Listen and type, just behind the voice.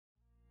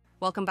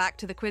Welcome back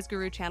to the Quiz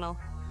Guru channel.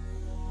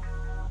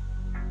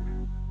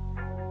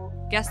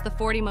 Guess the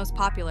 40 most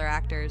popular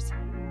actors.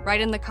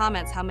 Write in the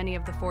comments how many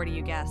of the 40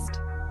 you guessed.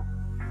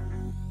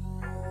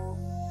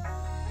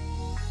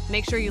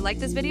 Make sure you like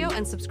this video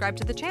and subscribe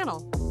to the channel.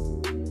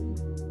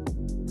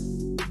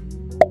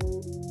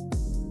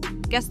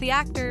 Guess the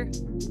actor.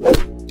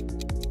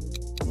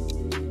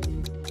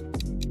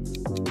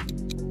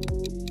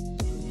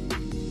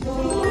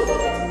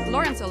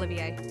 Laurence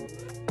Olivier.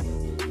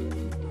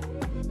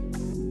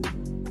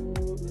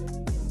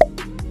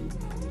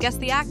 Guess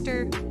the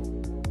actor.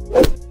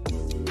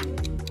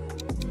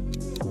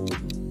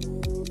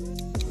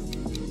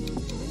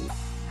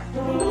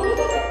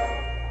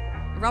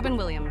 Robin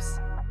Williams.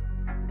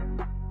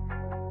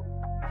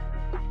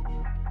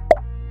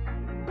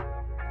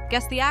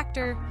 Guess the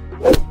actor.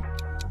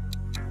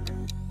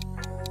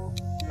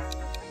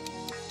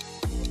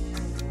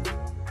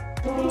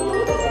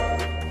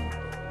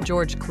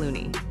 George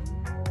Clooney.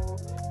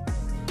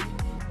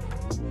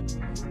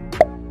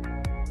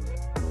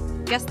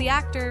 Guess the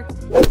actor.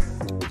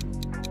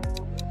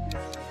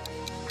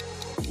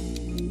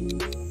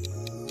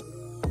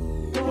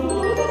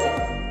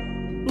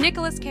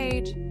 Nicolas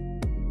Cage.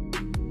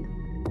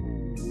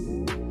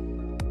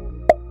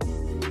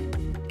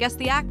 Guess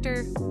the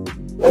actor.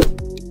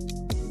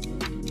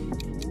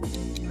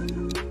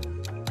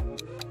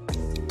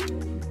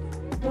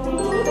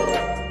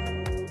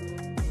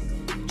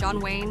 John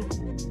Wayne.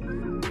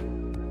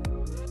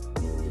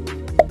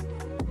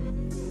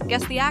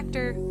 Guess the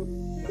actor.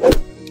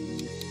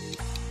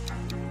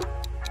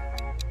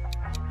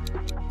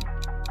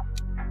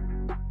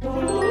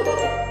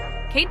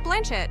 Cate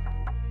Blanchett.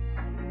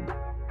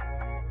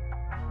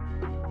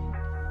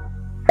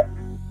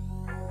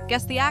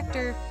 Guess the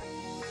actor.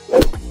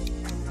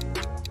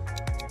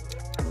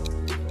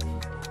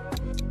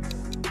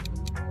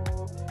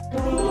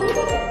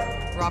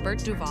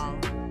 Robert Duvall.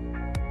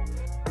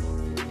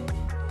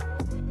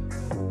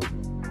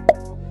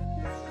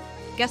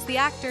 Guess the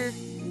actor.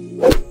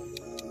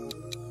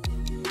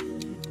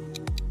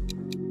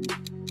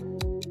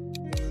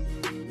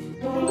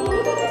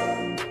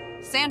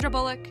 Sandra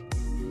Bullock.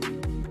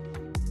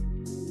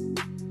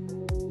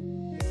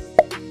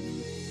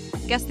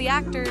 Guess the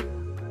actor.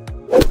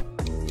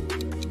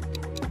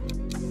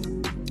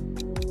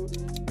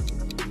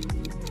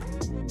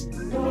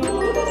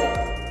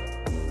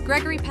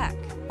 Gregory Peck.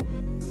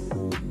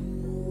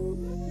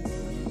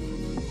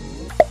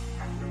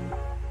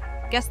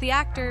 Guess the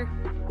actor.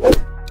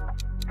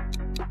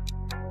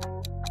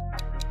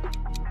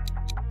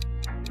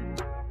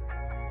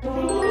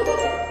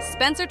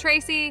 Spencer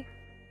Tracy.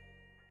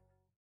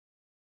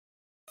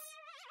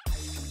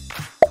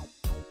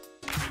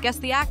 Guess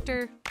the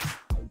actor.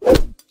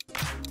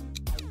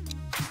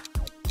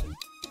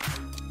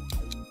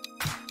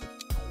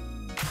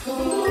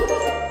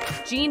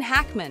 Gene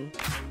Hackman.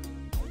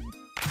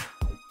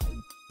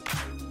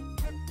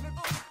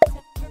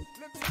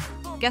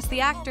 Guess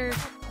the actor.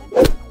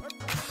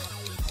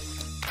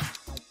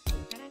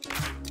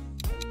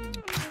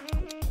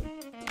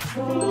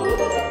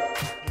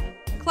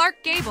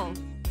 Clark Gable.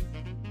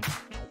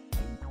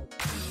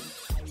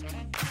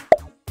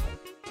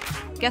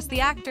 Guess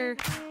the actor.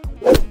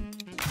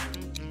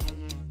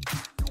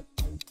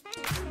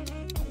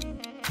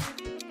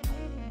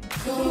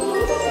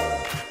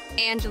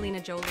 Angelina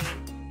Jolie.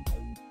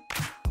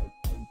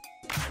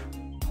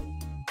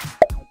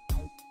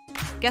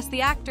 Guess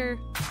the actor.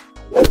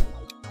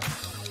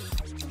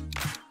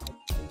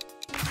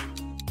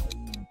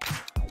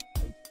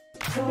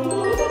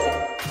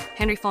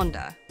 Henry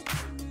Fonda.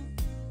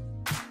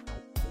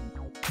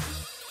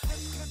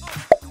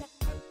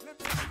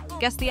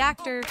 Guess the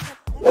actor.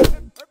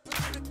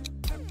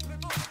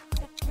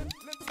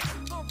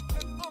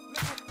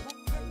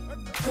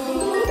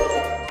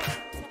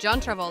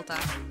 John Travolta.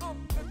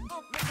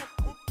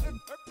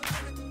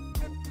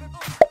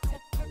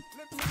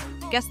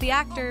 Guess the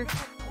actor.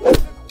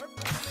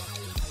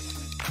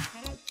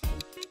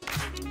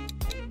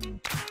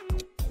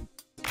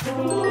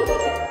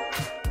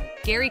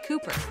 Gary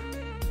Cooper.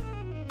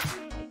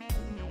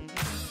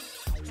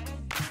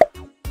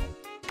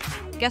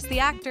 Guess the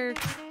actor.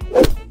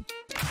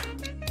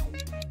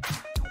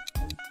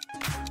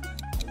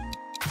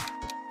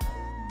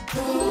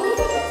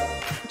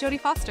 Jodie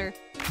Foster.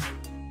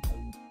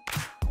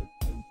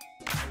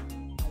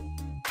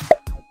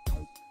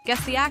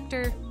 Guess the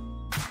actor.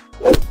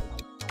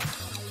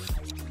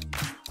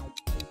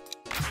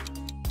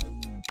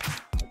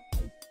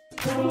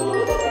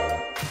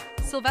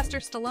 Sylvester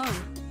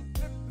Stallone.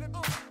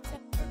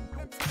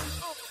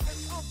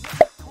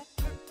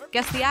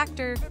 Guess the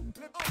actor.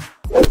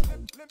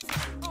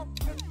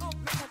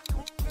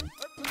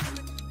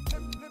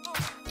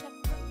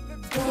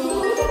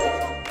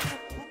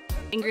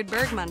 Ingrid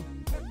Bergman.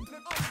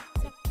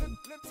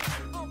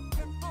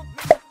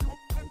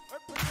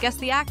 Guess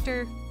the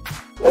actor.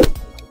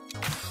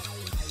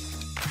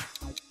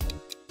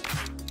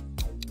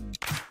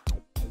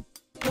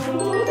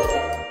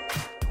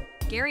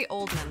 Gary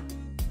Oldman.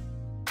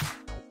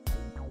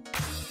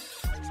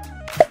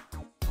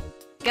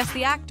 Guess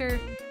the actor.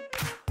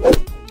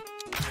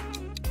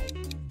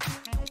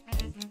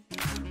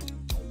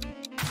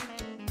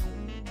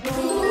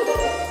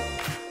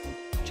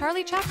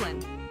 Charlie Chaplin.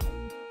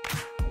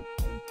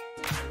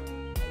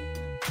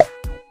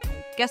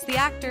 Guess the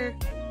actor.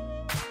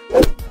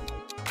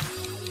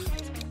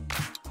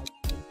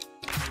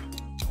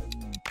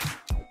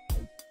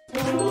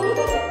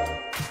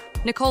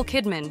 Nicole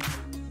Kidman.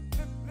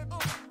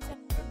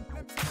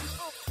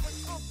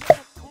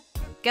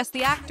 Guess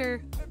the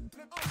actor.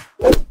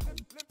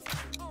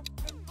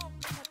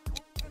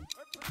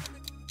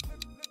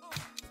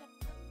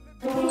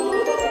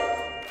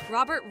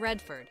 Robert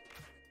Redford.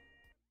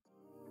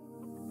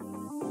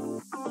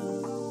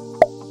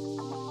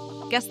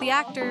 Guess the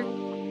actor.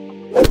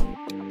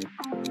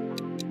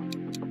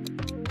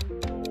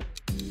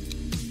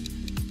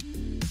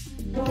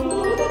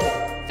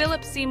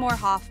 Philip Seymour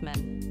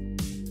Hoffman.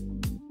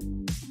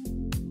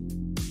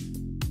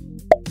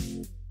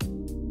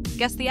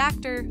 Guess the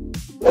actor.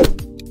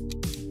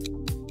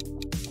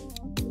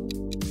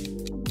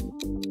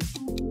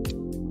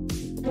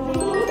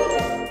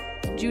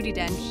 Judi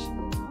Dench.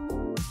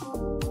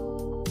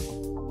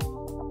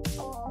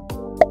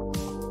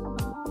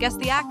 Guess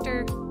the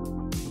actor.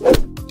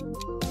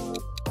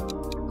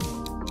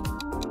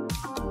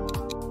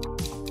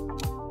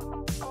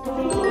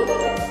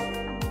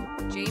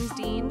 James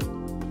Dean.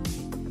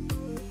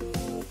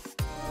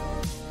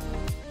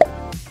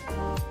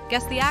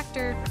 Guess the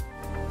actor.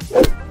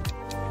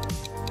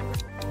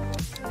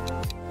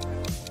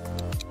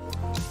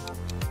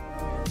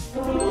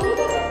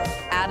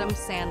 Adam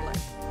Sandler.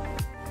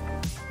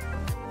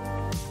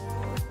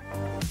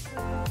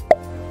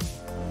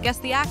 Guess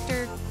the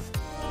actor.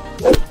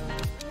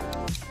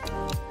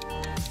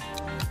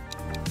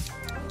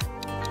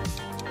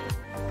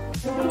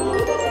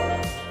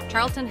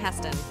 Charlton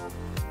Heston.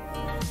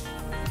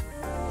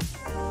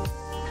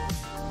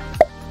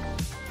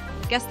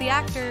 Guess the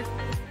actor.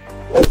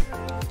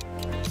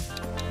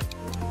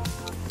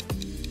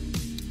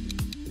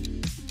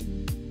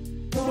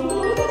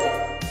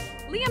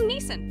 Liam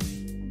Neeson.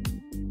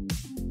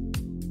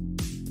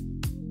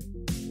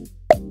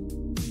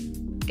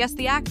 Guess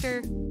the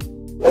actor.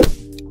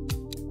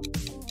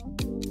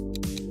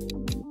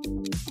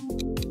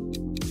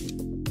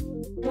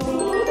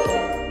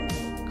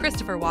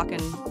 Christopher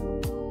Walken.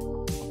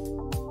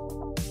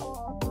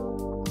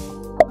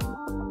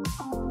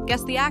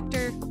 Guess the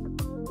actor.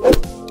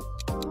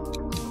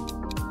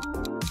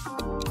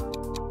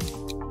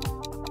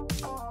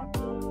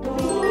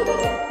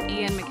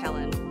 Ian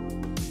McKellen.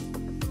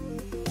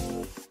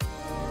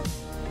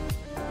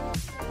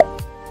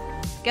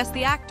 Guess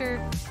the actor.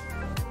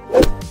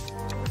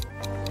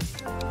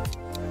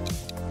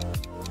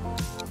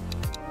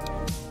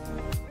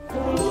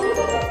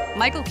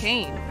 Michael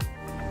Caine.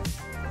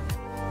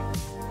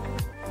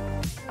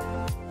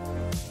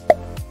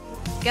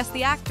 Guess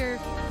the actor.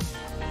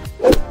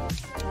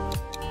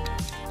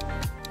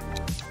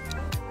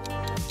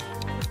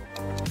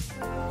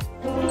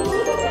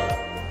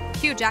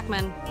 Hugh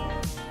Jackman.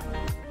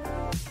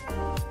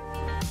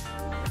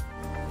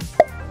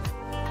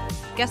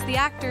 Guess the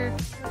actor.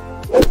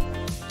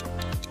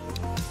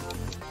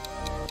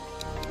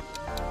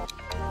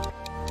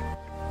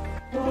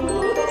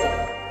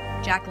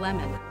 Jack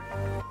Lemmon.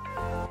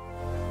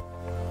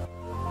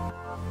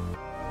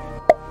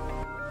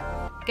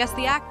 Guess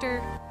the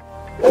actor.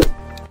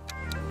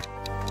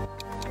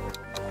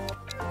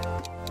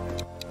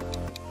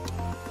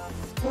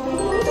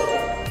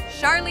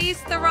 Charlize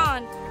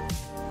Theron.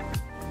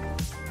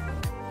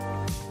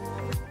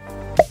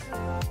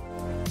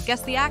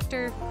 Guess the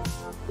actor.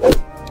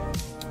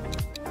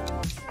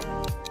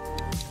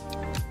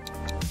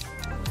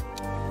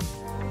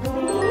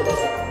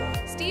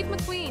 Steve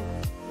McQueen.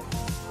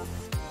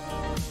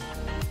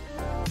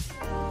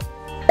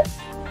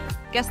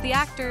 Guess the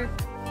actor.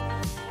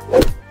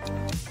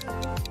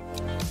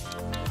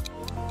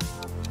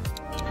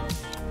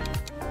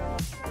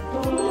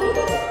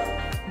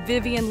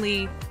 Vivian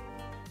Lee.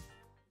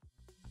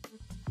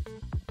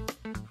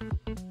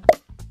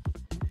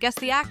 Guess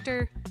the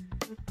actor.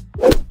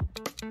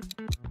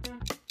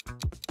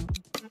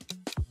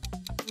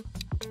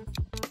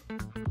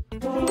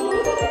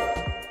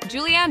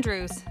 Julie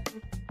Andrews.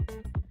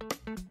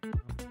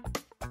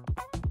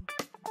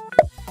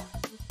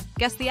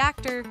 Guess the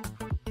actor.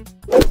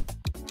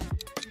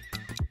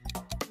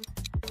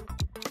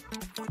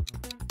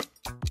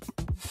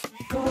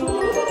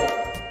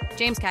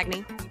 James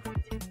Cagney.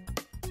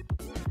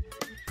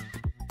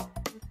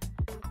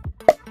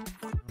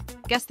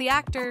 Guess the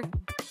actor.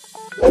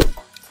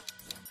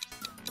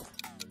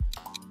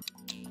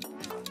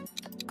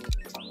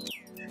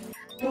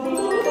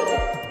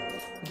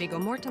 Viggo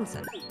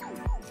Mortensen.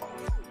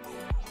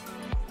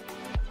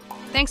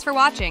 Thanks for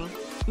watching.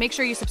 Make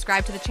sure you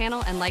subscribe to the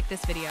channel and like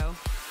this video.